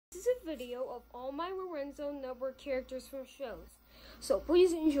video of all my Lorenzo Network characters from shows, so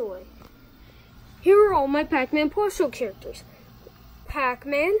please enjoy. Here are all my Pac-Man plush show characters.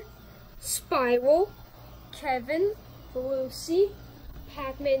 Pac-Man, Spiral, Kevin, Lucy,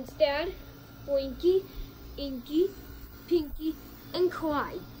 Pac-Man's dad, Blinky, Inky, Pinky, and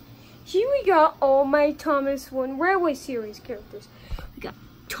Clyde. Here we got all my Thomas One Railway Series characters. We got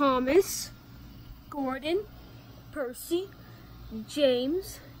Thomas, Gordon, Percy,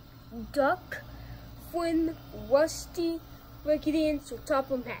 James, Duck, Flynn, Rusty, Rickety, and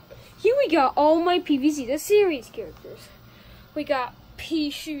Topham Hatt. Here we got all my PVC the series characters. We got Pea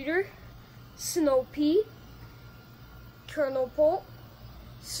Shooter, Snow Pea, Colonel Polk,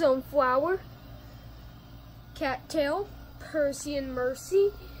 Sunflower, Cattail, Percy and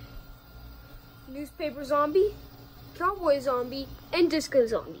Mercy, Newspaper Zombie, Cowboy Zombie, and Disco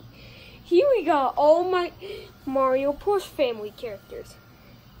Zombie. Here we got all my Mario plush family characters.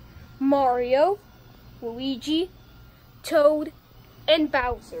 Mario, Luigi, Toad, and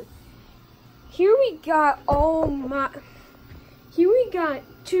Bowser. Here we got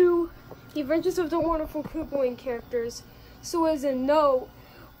two Adventures of the Wonderful Koopaling characters. So as a note,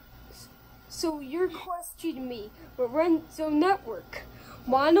 so you're questioning me, Lorenzo Network,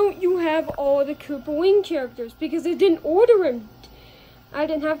 why don't you have all the Koopaling characters? Because I didn't order them. I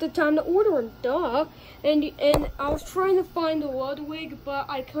didn't have the time to order them, duh. And I was trying to find the Ludwig, but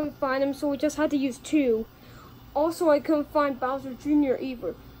I couldn't find him, so we just had to use two. Also, I couldn't find Bowser Jr.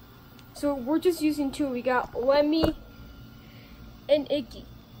 either. So we're just using two. We got Lemmy and Iggy.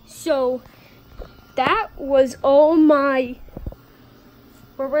 So that was all my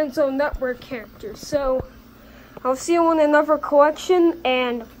Lorenzo Network characters. So I'll see you in another collection,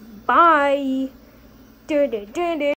 and bye.